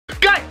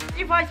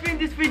if I spin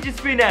this fidget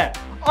spinner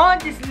on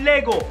this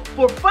Lego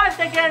for 5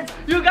 seconds,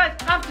 you guys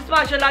have to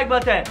smash the like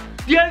button.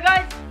 Dear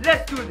guys,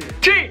 let's do this.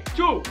 3,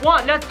 2,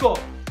 1, let's go.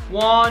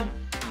 1,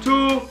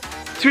 2,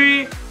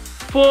 3,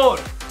 4,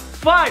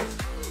 5.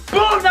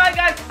 Boom, now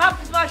guys, have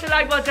to smash the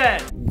like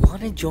button.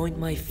 Wanna join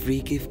my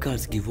free gift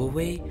cards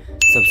giveaway?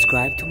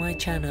 Subscribe to my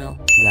channel,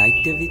 like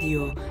the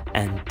video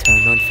and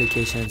turn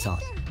notifications on.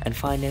 And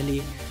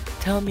finally,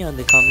 tell me on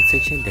the comment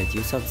section that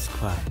you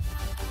subscribe.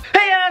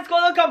 Hey guys,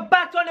 welcome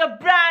back to another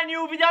brand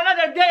new video,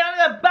 another day,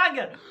 another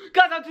banger.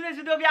 Guys, on today's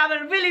video we have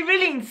a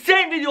really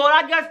insane video,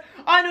 alright guys?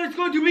 I know it's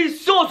going to be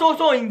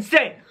so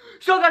insane.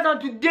 So guys, on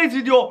today's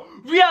video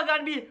we are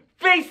gonna be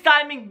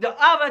FaceTiming the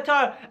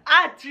avatar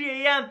at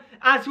 3 AM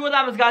and see what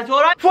happens, guys,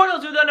 alright? For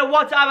those who don't know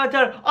what's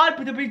avatar, I'll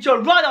put the picture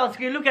right on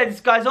screen. Look at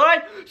this, guys,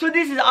 alright? So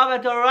this is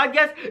avatar, alright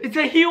guys? It's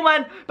a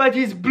human but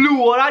he's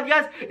blue, alright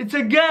guys? It's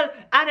a girl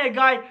and a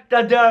guy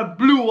that they are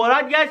blue,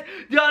 alright guys?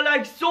 They are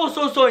like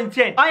so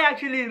insane. I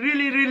actually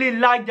really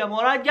like them,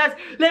 alright guys?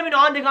 Let me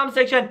know in the comment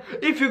section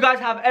if you guys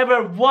have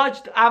ever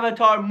watched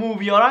Avatar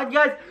movie, alright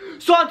guys?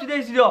 So on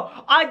today's video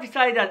I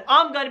decided that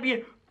I'm gonna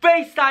be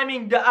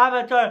FaceTiming the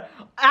avatar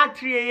at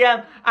 3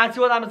 AM and see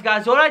what happens,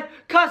 guys, alright?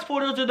 Cause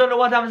for those who don't know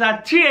what happens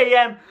at 3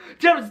 AM,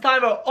 there's a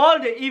time where all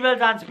the evils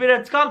and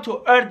spirits come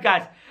to earth,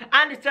 guys,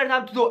 and it's their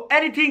time to do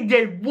anything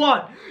they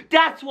want.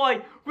 That's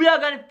why we are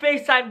gonna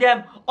FaceTime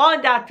them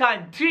on that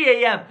time,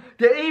 3 AM,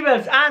 the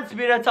evils and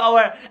spirits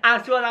hour,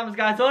 and see what happens,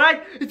 guys,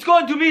 alright? It's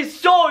going to be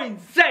so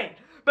insane.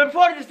 But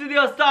before this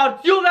video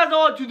starts, you guys know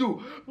what to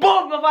do.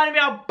 Boom, go find me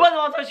on both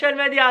on social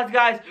medias,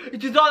 guys.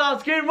 It is all on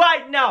screen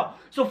right now.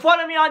 So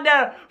follow me on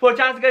there for a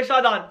chance to get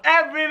shout out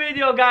every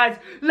video, guys.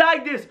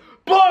 Like this.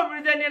 Boom,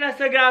 written in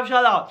Instagram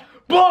shout out.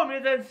 Boom,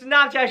 written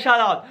Snapchat shout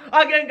out.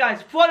 Again,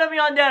 guys, follow me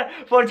on there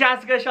for a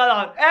chance to get shout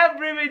out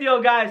every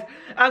video, guys.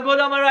 And go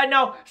down right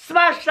now,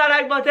 smash that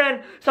like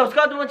button,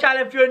 subscribe to my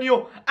channel if you're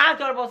new, and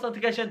turn on post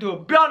notification to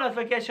be on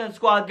notification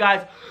squad,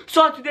 guys.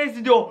 So in today's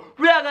video,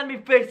 we are gonna be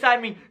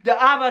FaceTiming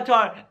the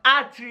avatar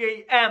at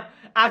 3 AM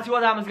and see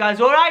what happens, guys,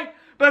 alright?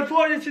 But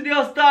before this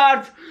video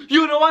starts,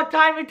 you know what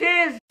time it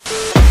is?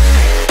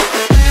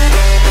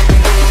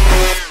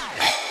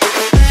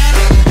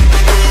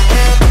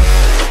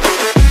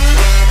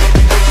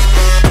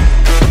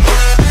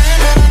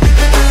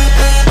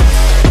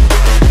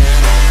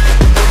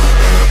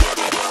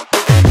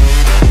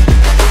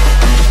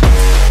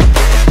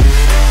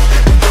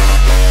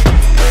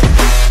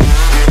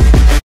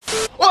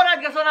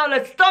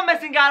 Let's stop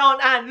messing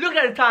around and look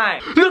at the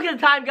time. Look at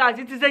the time, guys.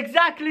 It is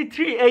exactly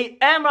 3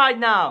 AM right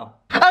now.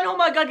 And oh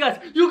my god, guys,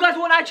 you guys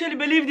won't actually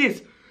believe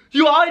this.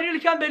 I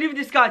really can't believe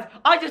this, guys.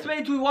 I just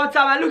went to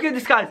WhatsApp and look at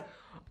this, guys.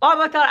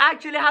 Avatar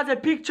actually has a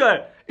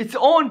picture. Its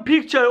own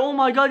picture. Oh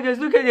my god, guys,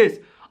 look at this.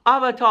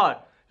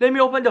 Avatar. Let me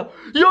open the...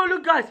 Yo,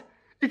 look, guys.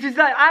 It is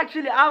like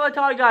actually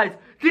Avatar, guys.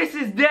 This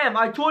is them.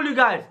 I told you,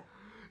 guys.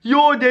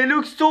 Yo, they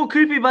look so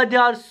creepy, but they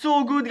are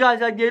so good, guys.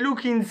 Like, they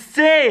look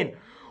insane.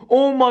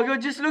 Oh my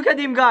god, just look at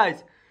him,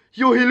 guys.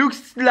 Yo, he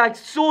looks like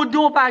so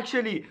dope,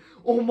 actually.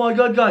 Oh my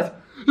god, guys.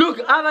 Look,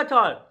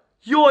 Avatar.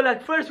 Yo,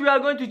 like first we are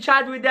going to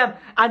chat with them,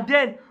 and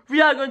then we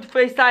are going to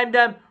FaceTime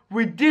them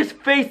with this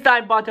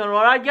FaceTime button,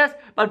 alright guys?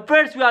 But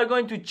first we are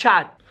going to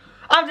chat.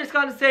 I'm just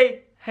gonna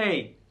say,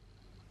 hey.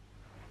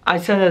 I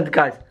said it,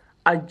 guys.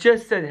 I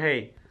just said,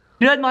 hey.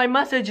 You read my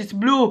message, it's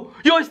blue.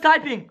 Yo, it's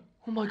typing.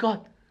 Oh my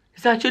god.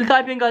 It's actually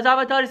typing, guys.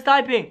 Avatar is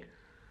typing.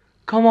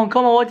 Come on,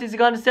 what is he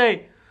gonna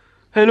say?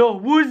 Hello,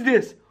 who is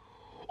this?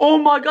 Oh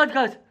my god,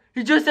 guys.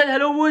 He just said,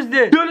 hello, who is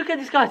this? Yo, look at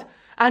this, guys.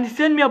 And he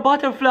sent me a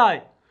butterfly.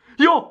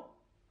 Yo,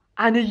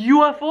 and a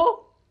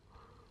UFO?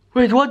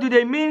 Wait, what do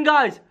they mean,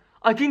 guys?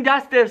 I think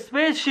that's their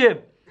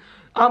spaceship.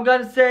 I'm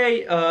gonna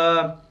say,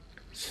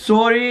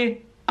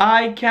 sorry,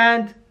 I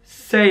can't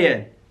say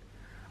it.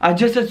 I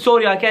just said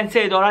sorry, I can't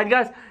say it, alright,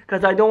 guys?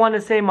 Because I don't want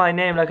to say my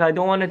name. Like, I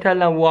don't want to tell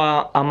them who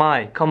am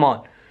I. Come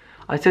on.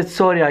 I said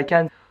sorry, I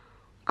can't.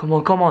 Come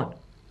on.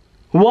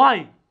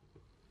 Why?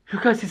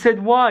 Because he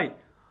said why.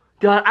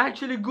 They are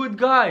actually good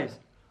guys.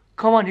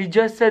 Come on, he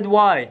just said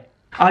why.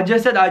 I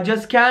just said I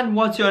just can't.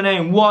 What's your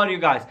name? Who are you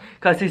guys?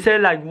 Because he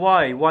said like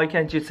why. Why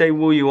can't you say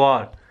who you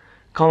are?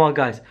 Come on,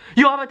 guys.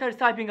 Your avatar is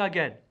typing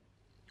again.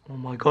 Oh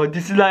my god,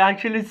 this is like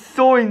actually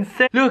so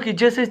insane. Look, it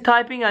just says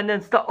typing and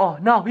then stop. Oh,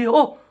 now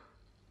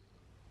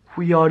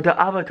we are the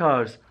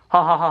avatars.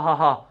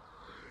 Ha.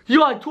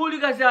 Yo, I told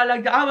you guys they are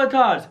like the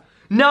avatars.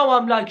 Now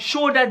I'm like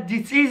sure that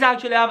this is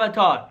actually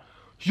Avatar.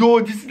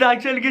 Yo, this is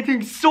actually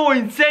getting so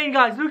insane,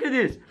 guys. Look at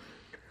this.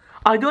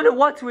 I don't know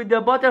what's with the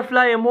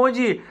butterfly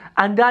emoji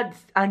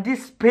and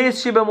this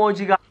spaceship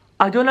emoji, guys.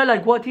 I don't know,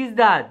 like, what is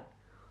that?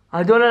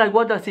 I don't know, like,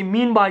 what does he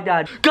mean by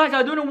that? Guys,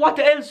 I don't know what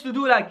else to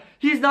do. Like,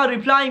 he's not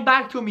replying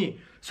back to me.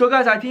 So,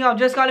 guys, I think I'm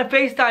just gonna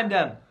FaceTime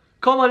them.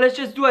 Come on, let's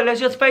just do it.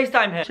 Let's just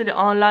FaceTime him. I'm actually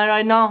online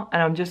right now,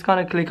 and I'm just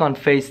gonna click on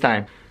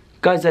FaceTime.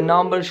 Guys, the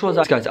number shows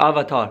up. Guys,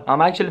 Avatar.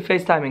 I'm actually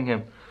FaceTiming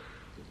him.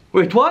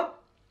 Wait,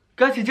 what?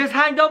 Guys, he just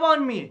hanged up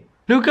on me.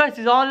 Look, guys,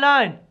 he's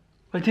online.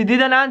 But he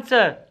didn't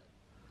answer.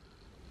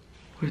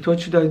 Wait, what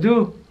should I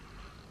do?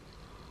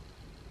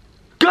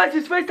 Guys,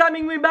 he's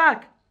FaceTiming me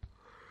back.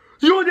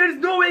 Yo, there's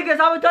no way, guys.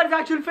 Avatar is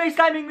actually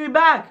FaceTiming me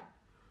back.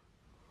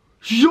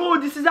 Yo,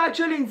 this is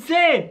actually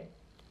insane.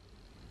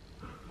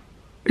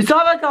 It's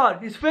Avatar.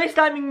 He's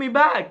FaceTiming me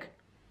back.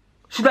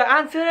 Should I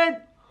answer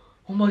it?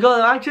 Oh my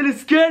god, I'm actually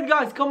scared,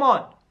 guys. Come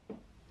on.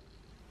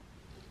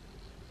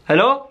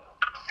 Hello?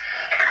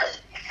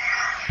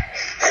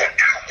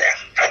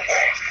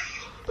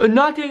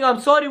 Nothing.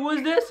 I'm sorry. Who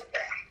is this?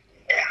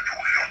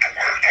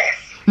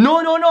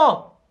 No, no,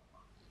 no.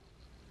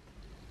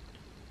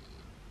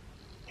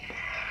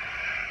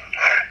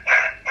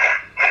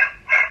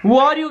 Who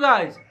are you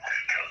guys?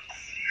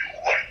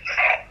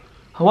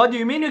 What do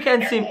you mean you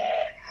can't see?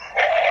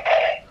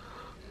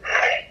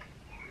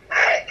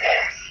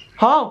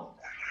 How?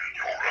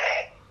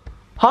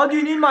 How do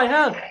you need my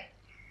help?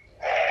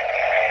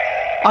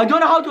 I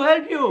don't know how to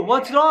help you.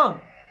 What's wrong?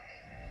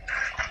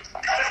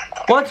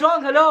 What's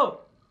wrong?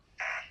 Hello?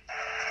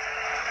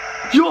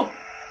 Yo,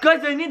 guys,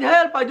 I need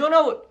help. I don't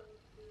know.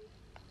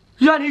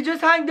 Yeah, and he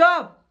just hanged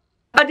up.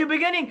 At the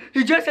beginning,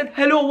 he just said,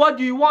 hello, what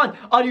do you want?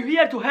 Are you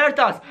here to hurt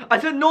us? I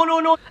said, no, no,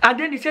 no. And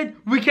then he said,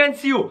 we can't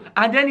see you.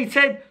 And then he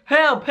said,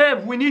 help,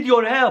 help, we need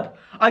your help.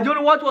 I don't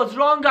know what was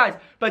wrong, guys.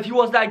 But he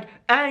was like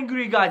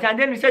angry, guys. And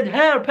then he said,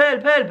 help,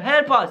 help, help,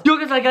 help us. Yo,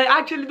 guys, like, I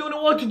actually don't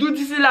know what to do.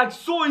 This is like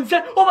so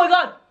insane. Oh my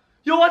god.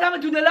 Yo, what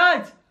happened to the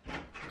lights?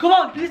 Come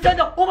on, please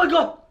stand up. Oh my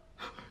god.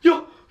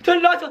 Yo,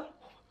 turn the lights on.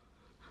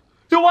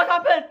 Yo, what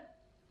happened?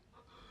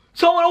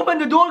 Someone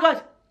opened the door,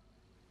 guys.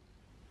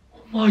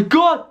 Oh my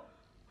god.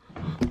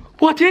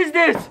 What is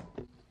this?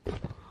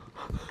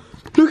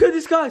 Look at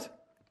this, guys.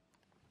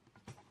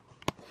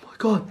 Oh my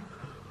god.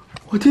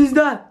 What is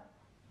that?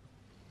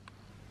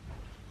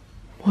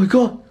 Oh my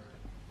god.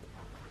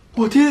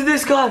 What is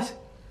this, guys?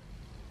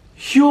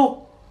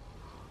 Yo.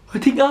 I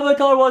think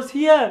Avatar was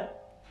here.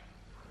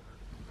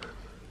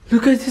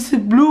 Look at this, is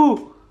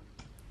blue.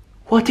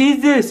 What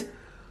is this?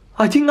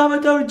 I think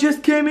Avatar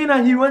just came in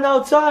and he went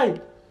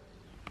outside.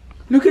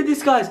 Look at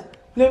this, guys.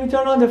 Let me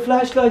turn on the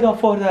flashlight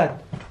off for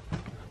that.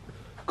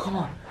 Come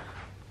on.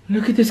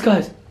 Look at this,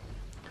 guys.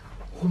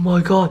 Oh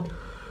my god.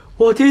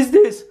 What is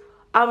this?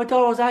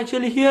 Avatar was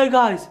actually here,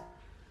 guys.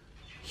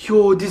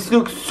 Yo, this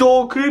looks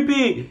so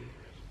creepy.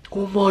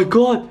 Oh my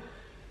god.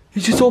 He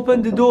just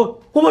opened the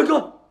door. Oh my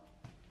god.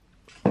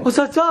 What's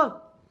that sound?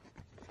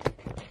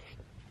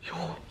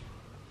 Yo.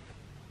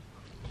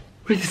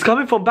 Wait, it's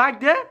coming from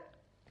back there?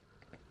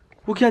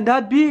 Who can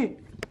that be?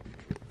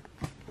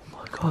 Oh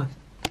my god.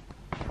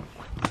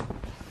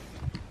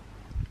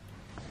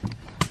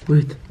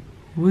 Wait.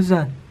 Who's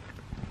that?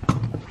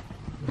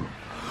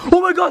 Oh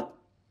my god!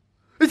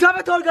 It's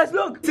Avatar, guys,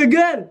 look! It's a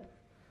girl!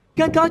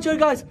 Can't touch her,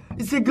 guys!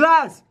 It's a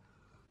glass!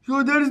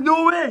 Yo, there is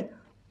no way!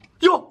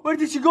 Yo, where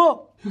did she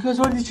go? You guys,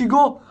 where did she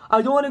go?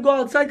 I don't want to go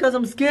outside because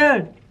I'm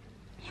scared!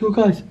 Yo,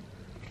 guys!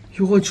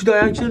 Yo, what should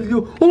I actually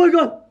do? Oh my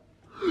god!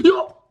 Yo!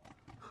 Oh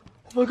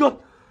my god!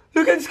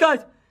 Look at this,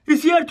 guys!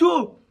 He's here too!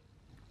 Oh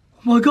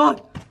my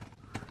god!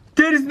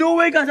 There is no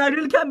way, guys! I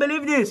really can't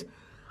believe this!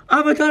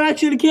 Avatar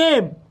actually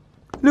came!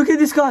 Look at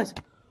this, guys!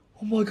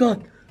 Oh my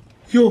god!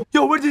 Yo,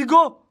 where did it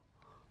go?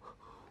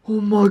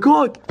 Oh my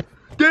god!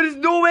 There is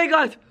no way,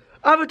 guys!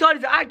 Avatar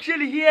is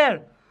actually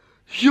here!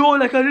 Yo,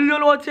 like I really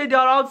don't know what to say. They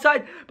are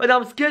outside, but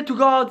I'm scared to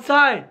go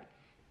outside.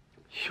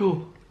 Yo.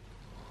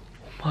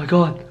 Oh my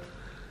god.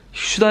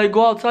 Should I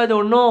go outside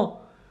or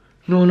no?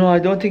 No, I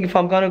don't think if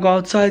I'm gonna go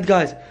outside,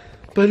 guys.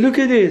 But look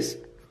at this.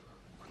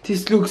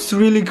 This looks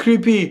really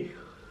creepy.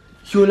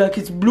 Yo, like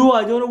it's blue.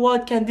 I don't know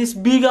what can this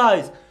be,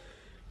 guys.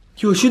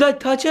 Yo, should I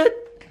touch it?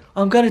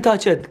 I'm gonna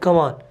touch it. Come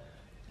on.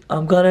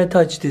 I'm gonna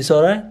touch this,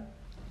 alright?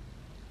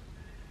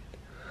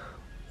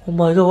 Oh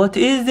my god, what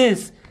is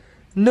this?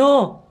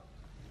 No.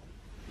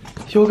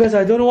 Yo, guys,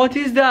 I don't know what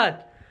is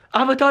that.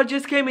 Avatar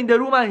just came in the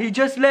room and he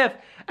just left.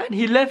 And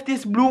he left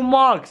these blue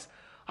marks.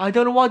 I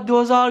don't know what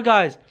those are,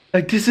 guys.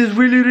 Like, this is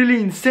really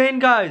insane,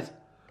 guys.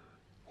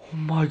 Oh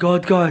my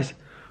god, guys.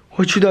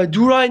 What should I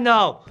do right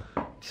now?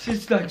 This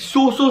is like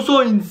so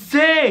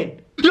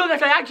insane. Yo,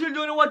 guys, I actually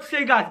don't know what to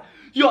say, guys.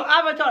 Yo,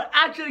 Avatar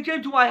actually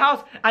came to my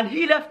house and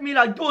he left me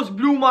like those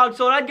blue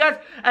marks, alright, guys?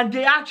 And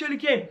they actually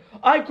came.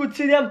 I could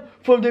see them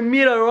from the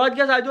mirror, alright,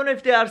 guys? I don't know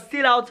if they are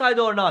still outside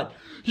or not.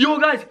 Yo,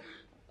 guys,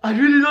 I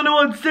really don't know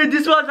what to say.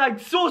 This was like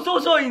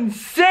so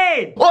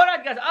insane.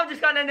 Alright, guys, I'm just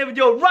gonna end the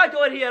video right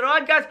over here,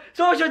 alright, guys?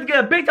 So make sure to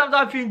get a big thumbs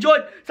up if you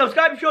enjoyed.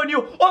 Subscribe if you're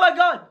new. Oh my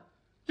god.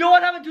 Yo,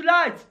 what happened to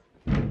lights?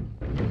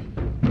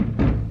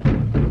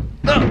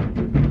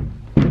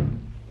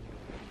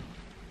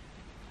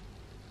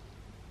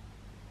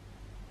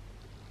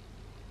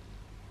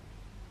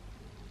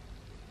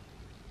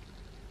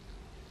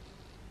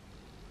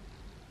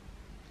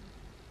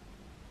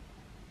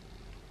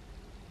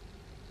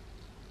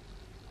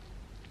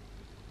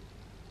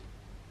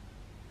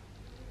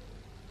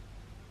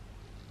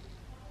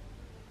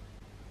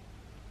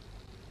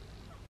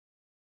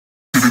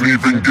 Didn't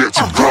even get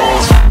to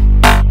cross.